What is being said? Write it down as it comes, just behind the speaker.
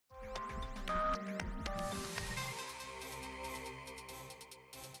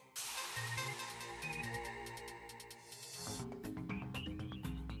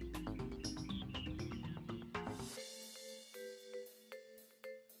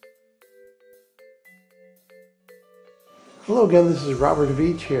Hello again, this is Robert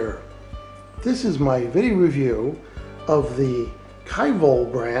Veach here. This is my video review of the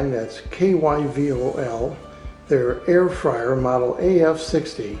Kyvol brand, that's Kyvol, their air fryer model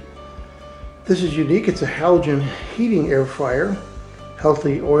AF60. This is unique. It's a halogen heating air fryer,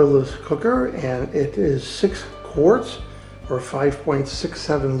 healthy oilless cooker, and it is 6 quarts or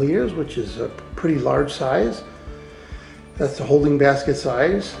 5.67 liters, which is a pretty large size. That's the holding basket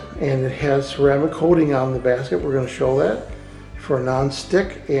size, and it has ceramic coating on the basket. We're going to show that for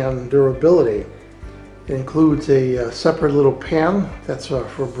non-stick and durability. It includes a separate little pan that's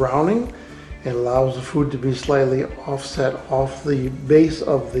for browning and allows the food to be slightly offset off the base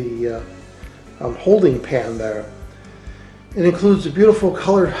of the holding pan there. It includes a beautiful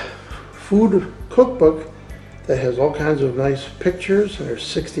colored food cookbook that has all kinds of nice pictures, and there's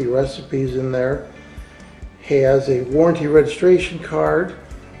 60 recipes in there. Has a warranty registration card.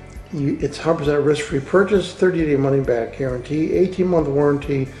 It's 100% risk-free purchase, 30-day money-back guarantee, 18-month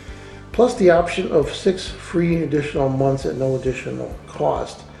warranty, plus the option of 6 free additional months at no additional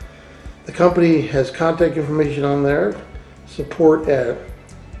cost. The company has contact information on there, support at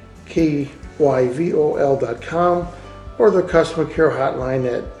kyvol.com, or their customer care hotline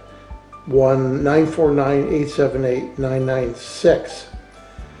at 1-949-878-996.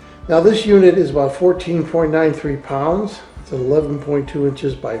 Now this unit is about 14.93 pounds. It's 11.2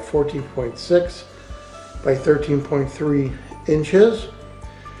 inches by 14.6 by 13.3 inches.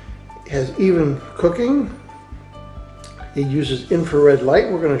 It has even cooking. It uses infrared light.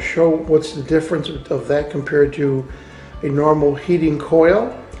 We're going to show what's the difference of that compared to a normal heating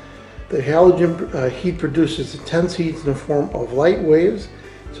coil. The halogen heat produces intense heat in the form of light waves,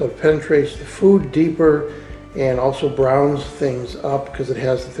 so it penetrates the food deeper and also browns things up because it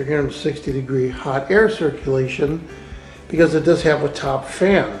has the 360-degree hot air circulation, because it does have a top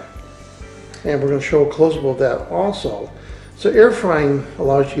fan. And we're going to show a close-up of that also. So air frying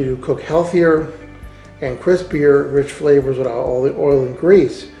allows you to cook healthier and crispier, rich flavors without all the oil and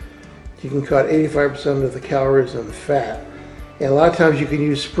grease. You can cut 85% of the calories and fat. And a lot of times you can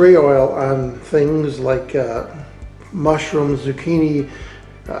use spray oil on things like mushrooms, zucchini,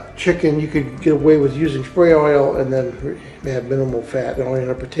 chicken. You could get away with using spray oil and then have minimal fat, and only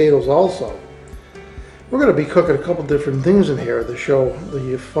on potatoes also. We're going to be cooking a couple different things in here to show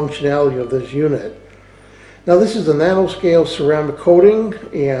the functionality of this unit. Now this is a nano-scale ceramic coating,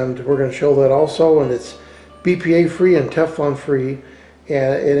 and we're going to show that also, and it's BPA free and Teflon free,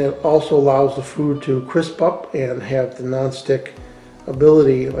 and it also allows the food to crisp up and have the non-stick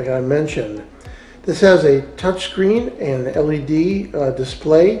ability like I mentioned. This has a touch screen and LED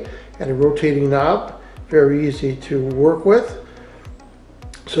display and a rotating knob, very easy to work with.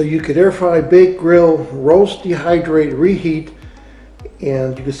 So you could air fry, bake, grill, roast, dehydrate, reheat,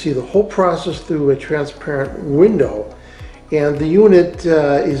 and you can see the whole process through a transparent window. And the unit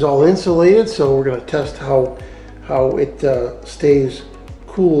is all insulated, so we're going to test how it stays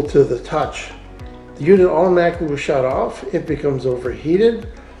cool to the touch. The unit automatically will shut off. It becomes overheated.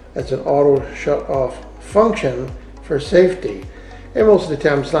 That's an auto shut off function for safety. And most of the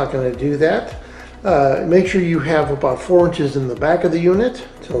time it's not going to do that. Make sure you have about 4 inches in the back of the unit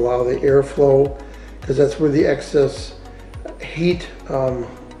to allow the airflow, because that's where the excess heat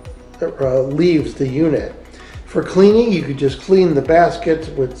leaves the unit. For cleaning, you could just clean the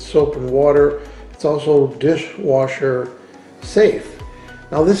basket with soap and water. It's also dishwasher safe.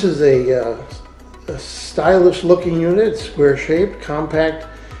 Now this is a stylish looking unit. It's square shaped, compact,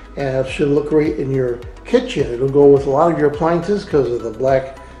 and it should look great in your kitchen. It'll go with a lot of your appliances because of the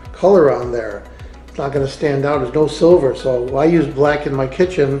black color on there. It's not going to stand out. There's no silver, so I use black in my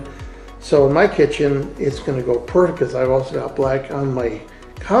kitchen. So in my kitchen, it's going to go perfect because I've also got black on my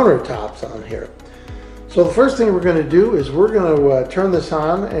countertops on here. So the first thing we're going to do is we're going to turn this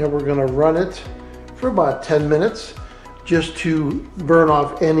on, and we're going to run it for about 10 minutes just to burn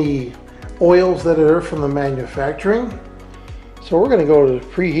off any oils that are from the manufacturing. So we're going to go to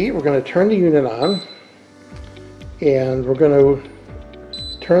preheat. We're going to turn the unit on, and we're going to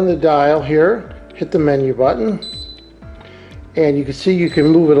turn the dial here, hit the menu button, and you can see you can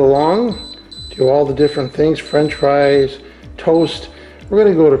move it along to all the different things, French fries, toast. We're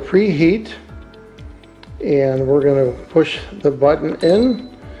going to go to preheat, and we're going to push the button in,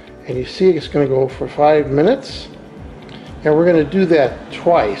 and you see it's going to go for 5 minutes, and we're going to do that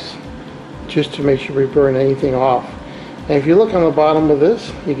twice just to make sure we burn anything off. And if you look on the bottom of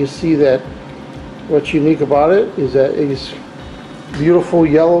this, you can see that what's unique about it is that it's beautiful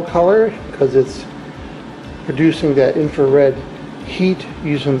yellow color because it's producing that infrared heat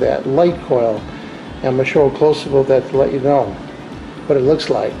using that light coil. And I'm going to show a close-up of that to let you know what it looks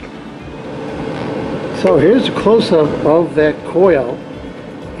like. So here's a close-up of that coil,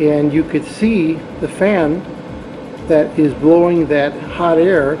 and you could see the fan that is blowing that hot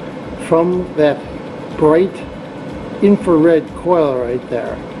air from that bright infrared coil right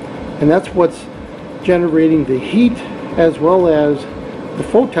there. And that's what's generating the heat as well as the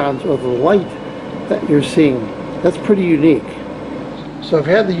photons or the light that you're seeing. That's pretty unique. So I've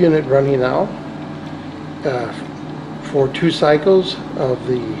had the unit running now for 2 cycles of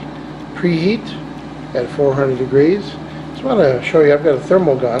the preheat at 400 degrees. Just want to show you, I've got a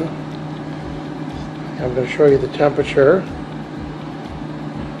thermal gun. I'm going to show you the temperature.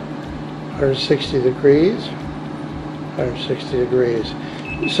 160 degrees, 160 degrees.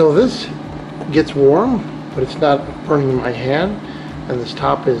 So this gets warm, but it's not burning my hand, and this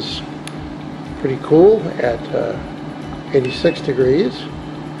top is pretty cool at 86 degrees.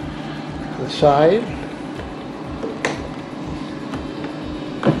 The side,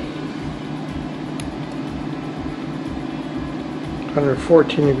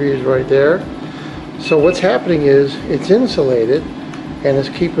 (114 degrees right there. So what's happening is it's insulated and it's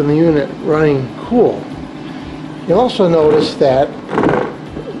keeping the unit running cool. You'll also notice that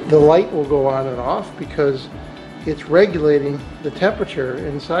the light will go on and off because it's regulating the temperature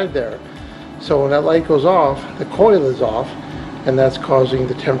inside there. So when that light goes off, the coil is off, and that's causing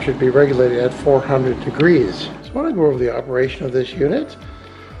the temperature to be regulated at 400 degrees. So I want to go over the operation of this unit.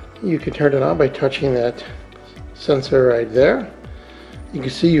 You can turn it on by touching that sensor right there. You can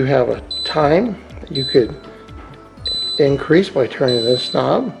see you have a time that you could increase by turning this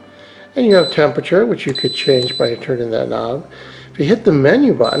knob, and you have temperature, which you could change by turning that knob. If you hit the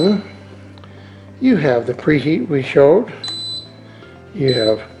menu button, you have the preheat we showed. You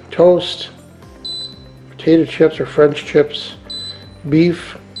have toast, potato chips or French chips,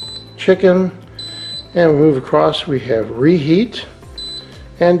 beef, chicken, and we move across, we have reheat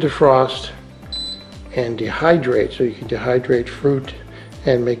and defrost and dehydrate. So you can dehydrate fruit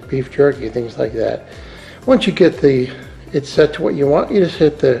and make beef jerky, things like that. Once you get it set to what you want, you just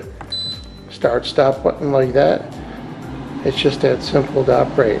hit the start stop button like that. It's just that simple to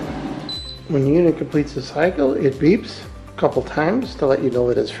operate. When the unit completes the cycle, it beeps a couple times to let you know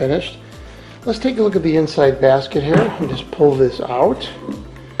that it's finished. Let's take a look at the inside basket here and just pull this out.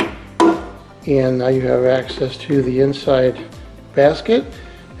 And now you have access to the inside basket.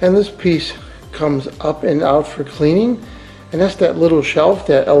 And this piece comes up and out for cleaning. And that's that little shelf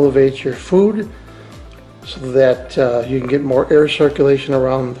that elevates your food so that you can get more air circulation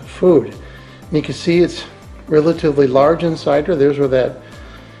around the food. And you can see it's relatively large inside here. There's where that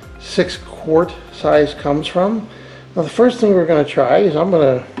 6-quart size comes from. Now the first thing we're going to try is I'm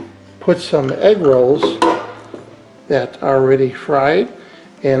going to put some egg rolls that are already fried,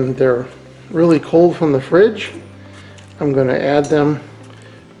 and they're really cold from the fridge. I'm going to add them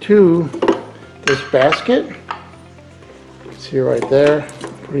to this basket. You can see right there,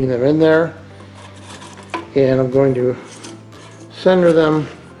 putting them in there, and I'm going to center them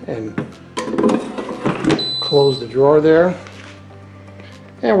and close the drawer there.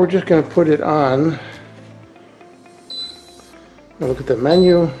 And we're just going to put it on. Look at the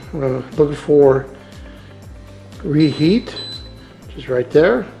menu. We're going to look for reheat, which is right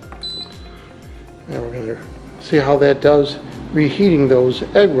there. And we're going to see how that does reheating those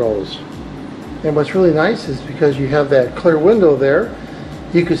egg rolls. And what's really nice is because you have that clear window there,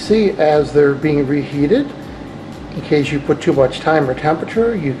 you can see as they're being reheated. In case you put too much time or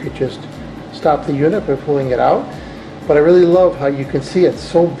temperature, you could just stop the unit by pulling it out. But I really love how you can see it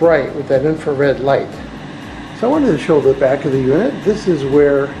so bright with that infrared light. So I wanted to show the back of the unit. This is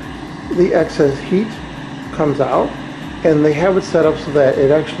where the excess heat comes out, and they have it set up so that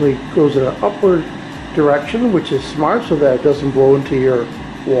it actually goes in an upward direction, which is smart so that it doesn't blow into your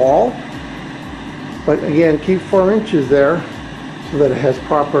wall. But again, keep 4 inches there so that it has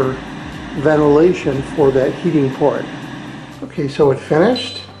proper ventilation for that heating port. Okay, so it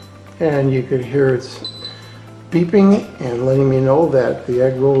finished, and you could hear it's beeping and letting me know that the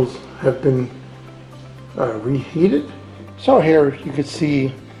egg rolls have been reheated. So here you can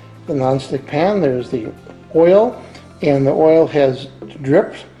see the nonstick pan. There's the oil, and the oil has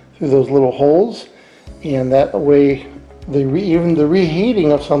dripped through those little holes, and that way even the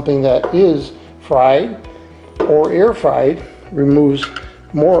reheating of something that is fried or air fried removes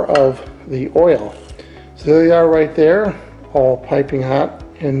more of the oil. So there they are right there, all piping hot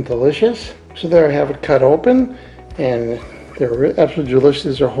and delicious. So there I have it cut open, and they're absolutely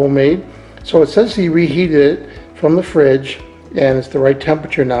delicious. They're homemade. So it says he reheated it from the fridge, and it's the right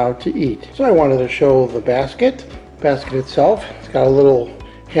temperature now to eat. So I wanted to show the basket itself. It's got a little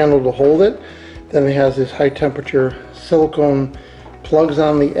handle to hold it. Then it has this high temperature silicone plugs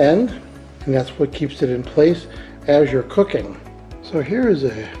on the end, and that's what keeps it in place as you're cooking. So here is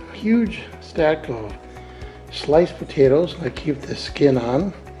a huge stack of sliced potatoes. I keep the skin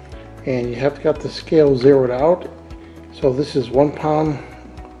on, and you have got the scale zeroed out. So this is 1 pound,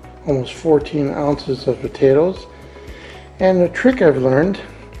 almost 14 ounces of potatoes. And the trick I've learned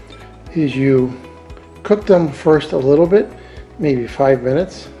is you cook them first a little bit, maybe 5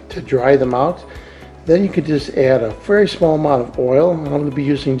 minutes, to dry them out. Then you could just add a very small amount of oil. I'm going to be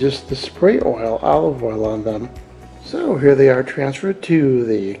using just the spray oil, olive oil on them. So here they are transferred to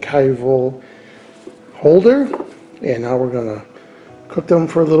the Kyvol holder, and now we're going to cook them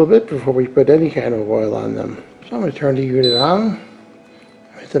for a little bit before we put any kind of oil on them. So I'm going to turn the unit on,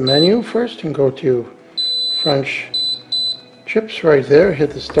 hit the menu first and go to French chips right there,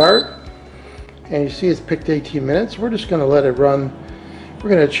 hit the start, and you see it's picked 18 minutes. We're just going to let it run. We're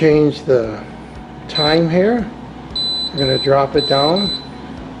going to change the time here. We're going to drop it down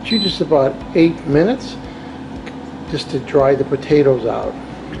to just about 8 minutes just to dry the potatoes out.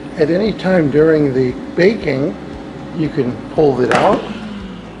 At any time during the baking, you can pull it out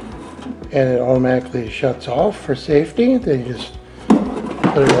and it automatically shuts off for safety. Then you just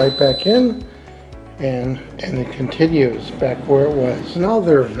put it right back in, and it continues back where it was. Now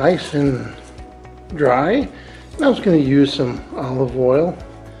they're nice and dry. Now I'm just going to use some olive oil,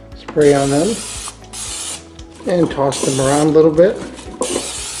 spray on them, and toss them around a little bit.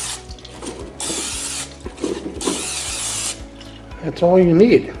 That's all you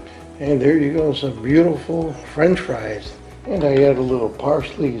need. And there you go, some beautiful French fries. And I add a little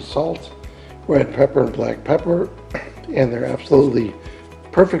parsley, salt, red pepper, and black pepper, and they're absolutely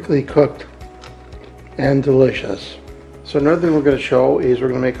perfectly cooked and delicious. So another thing we're going to show is we're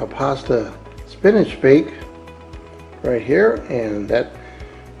going to make a pasta spinach bake right here, and that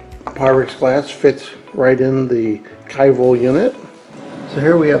Pyrex glass fits right in the Kyvol unit. So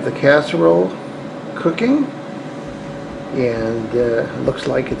here we have the casserole cooking, and it looks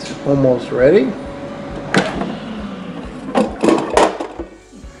like it's almost ready.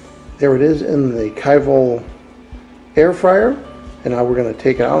 There it is in the Kyvol air fryer, and now we're going to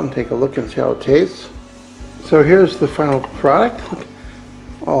take it out and take a look and see how it tastes. So here's the final product,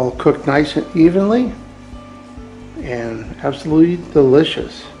 all cooked nice and evenly and absolutely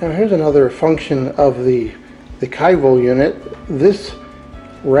delicious. Now here's another function of the Kyvol unit. This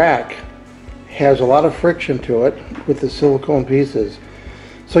rack has a lot of friction to it with the silicone pieces,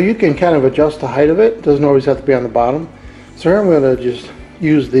 so you can kind of adjust the height of it. It doesn't always have to be on the bottom. So here I'm going to just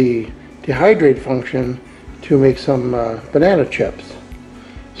use the dehydrate function to make some banana chips.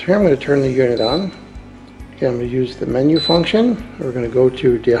 So here I'm going to turn the unit on. Okay, I'm going to use the menu function. We're going to go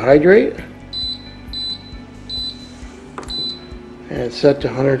to dehydrate, and it's set to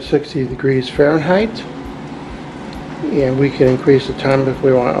 160 degrees Fahrenheit, and we can increase the time if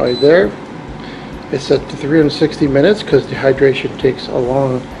we want right there. It's set to 360 minutes because dehydration takes a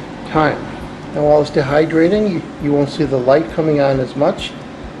long time. Now while it's dehydrating, you won't see the light coming on as much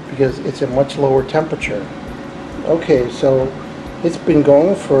because it's a much lower temperature. Okay, so it's been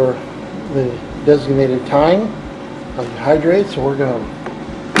going for the designated time on dehydrate, so we're going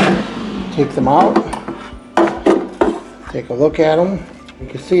to take them out, take a look at them. You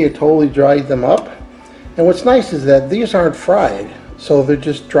can see it totally dried them up. And what's nice is that these aren't fried, so they're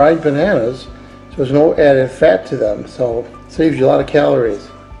just dried bananas. So there's no added fat to them, so it saves you a lot of calories.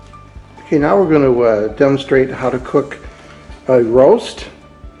 Okay, now we're going to demonstrate how to cook a roast.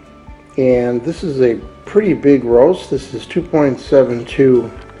 And this is a pretty big roast. This is 2.72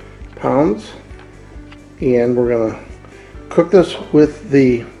 pounds. And we're going to cook this with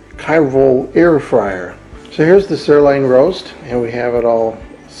the Kyvol air fryer. So here's the sirloin roast, and we have it all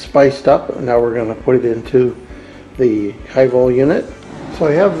spiced up. Now we're going to put it into the Kyvol unit. So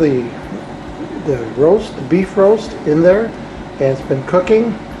I have the roast, the beef roast in there, and it's been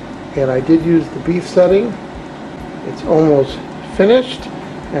cooking, and I did use the beef setting. It's almost finished,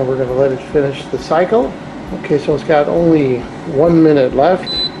 and we're going to let it finish the cycle. Okay, so it's got only 1 minute left.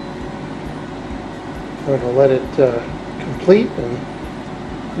 We're going to let it complete,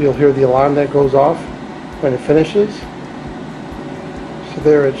 and you'll hear the alarm that goes off when it finishes. So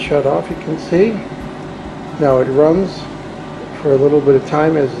there, it's shut off, you can see. Now it runs for a little bit of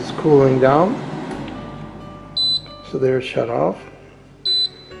time as it's cooling down. So there, it's shut off.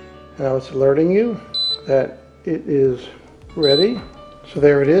 Now it's alerting you that it is ready. So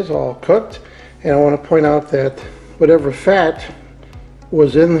there it is, all cooked. And I want to point out that whatever fat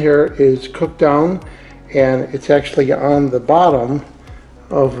was in here is cooked down, and it's actually on the bottom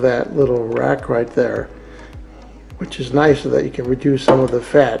of that little rack right there, which is nice so that you can reduce some of the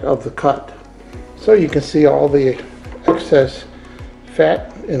fat of the cut. So you can see all the excess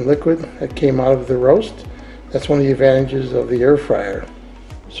fat and liquid that came out of the roast. That's one of the advantages of the air fryer.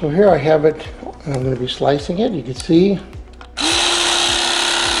 So here I have it, and I'm going to be slicing it. You can see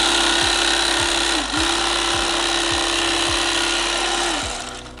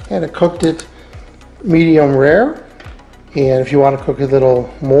and I cooked it medium rare, and if you want to cook a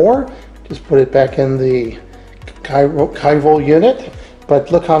little more, just put it back in the Kyvol unit.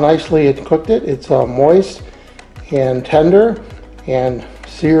 But look how nicely it cooked it. It's moist and tender and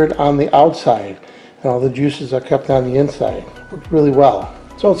seared on the outside, and all the juices are kept on the inside. Worked really well.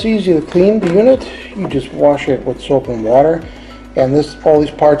 So it's easy to clean the unit. You just wash it with soap and water, and all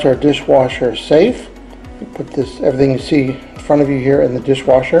these parts are dishwasher safe. You put everything you see in front of you here in the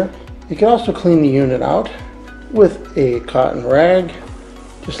dishwasher. You can also clean the unit out with a cotton rag,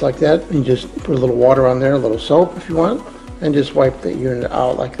 just like that. You just put a little water on there, a little soap if you want, and just wipe the unit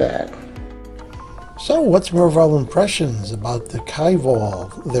out like that. So what's more of our impressions about the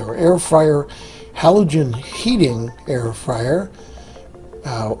Kyvol, their air fryer, halogen heating air fryer,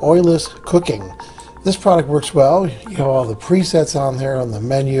 oilless cooking. This product works well. You have all the presets on there on the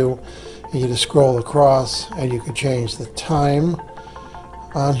menu. You just scroll across and you can change the time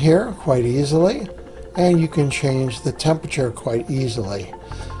on here quite easily, and you can change the temperature quite easily.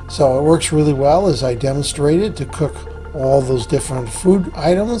 So it works really well, as I demonstrated, to cook all those different food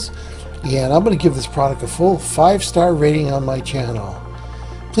items, and I'm going to give this product a full 5-star rating on my channel.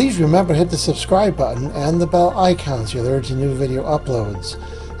 Please remember to hit the subscribe button and the bell icon so you're alerted to new video uploads.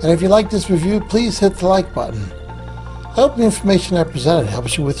 And if you like this review, please hit the like button. I hope the information I presented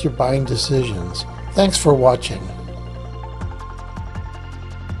helps you with your buying decisions. Thanks for watching.